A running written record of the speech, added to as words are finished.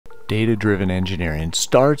Data-driven engineering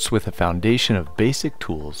starts with a foundation of basic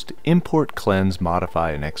tools to import, cleanse,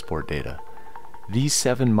 modify, and export data. These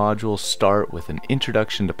 7 modules start with an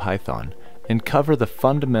introduction to Python and cover the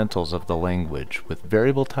fundamentals of the language with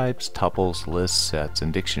variable types, tuples, lists, sets,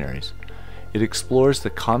 and dictionaries. It explores the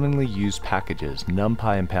commonly used packages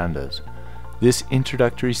Numpy and Pandas. This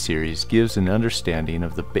introductory series gives an understanding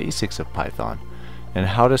of the basics of Python and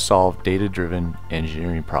how to solve data-driven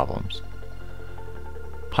engineering problems.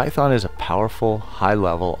 Python is a powerful,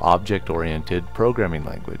 high-level, object-oriented programming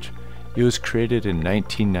language. It was created in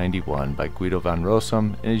 1991 by Guido van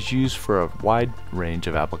Rossum and is used for a wide range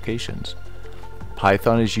of applications.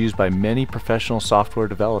 Python is used by many professional software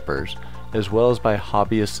developers as well as by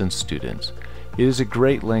hobbyists and students. It is a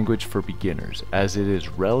great language for beginners as it is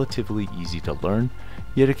relatively easy to learn,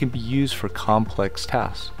 yet it can be used for complex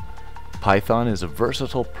tasks. Python is a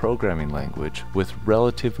versatile programming language with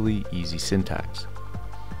relatively easy syntax.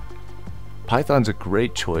 Python's a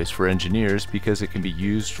great choice for engineers because it can be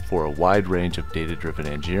used for a wide range of data-driven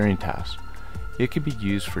engineering tasks. It can be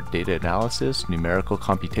used for data analysis, numerical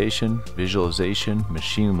computation, visualization,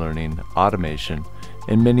 machine learning, automation,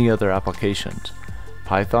 and many other applications.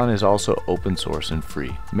 Python is also open source and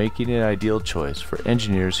free, making it an ideal choice for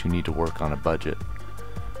engineers who need to work on a budget.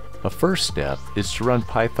 A first step is to run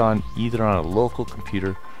Python either on a local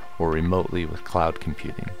computer or remotely with cloud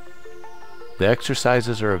computing. The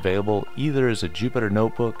exercises are available either as a Jupyter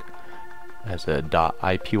notebook, as a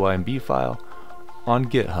 .ipynb file, on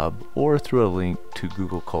GitHub, or through a link to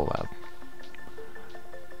Google Colab.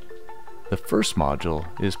 The first module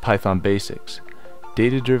is Python Basics.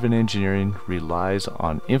 Data-driven engineering relies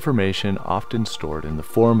on information often stored in the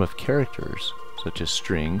form of characters, such as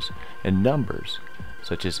strings, and numbers,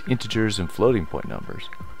 such as integers and floating point numbers.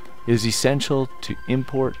 It is essential to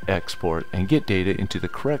import, export, and get data into the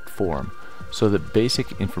correct form so that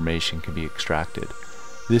basic information can be extracted.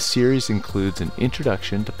 This series includes an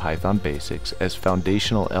introduction to Python basics as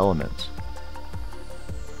foundational elements.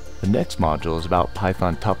 The next module is about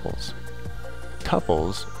Python tuples.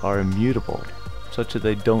 Tuples are immutable, such that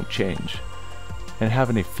they don't change, and have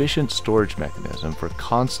an efficient storage mechanism for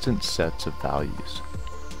constant sets of values.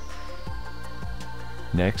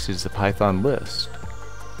 Next is the Python list.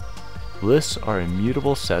 Lists are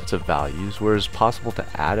immutable sets of values where it is possible to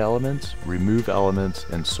add elements, remove elements,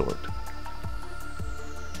 and sort.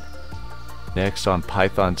 Next on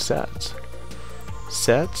Python sets.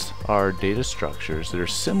 Sets are data structures that are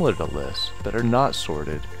similar to lists but are not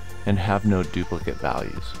sorted and have no duplicate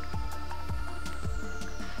values.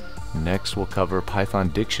 Next we'll cover Python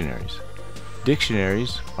dictionaries.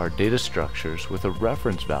 Dictionaries are data structures with a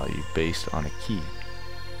reference value based on a key.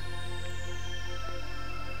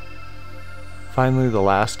 Finally, the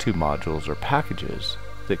last 2 modules are packages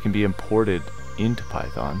that can be imported into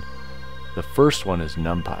Python. The first one is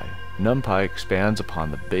Numpy. Numpy expands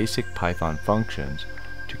upon the basic Python functions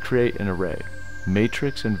to create an array.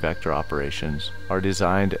 Matrix and vector operations are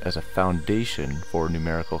designed as a foundation for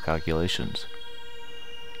numerical calculations.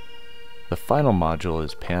 The final module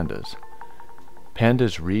is Pandas.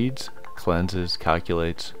 Pandas reads, cleanses,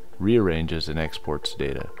 calculates, rearranges, and exports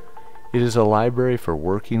data. It is a library for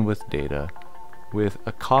working with data with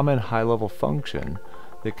a common high-level function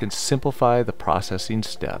that can simplify the processing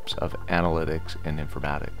steps of analytics and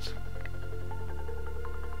informatics.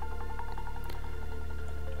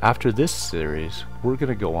 After this series, we're going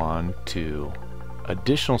to go on to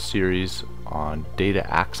additional series on data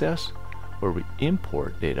access, where we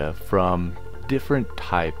import data from different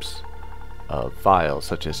types of files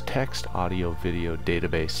such as text, audio, video,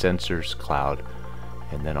 database, sensors, cloud,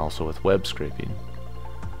 and then also with web scraping.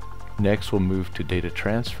 Next we'll move to data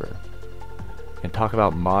transfer and talk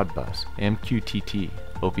about Modbus, MQTT,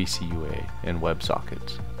 OPC UA, and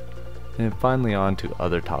WebSockets. And then finally on to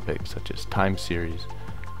other topics such as time series,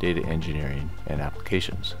 data engineering, and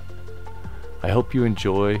applications. I hope you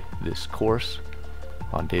enjoy this course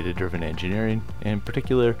on data-driven engineering, and in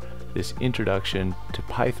particular this introduction to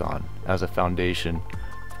Python as a foundation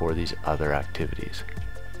for these other activities.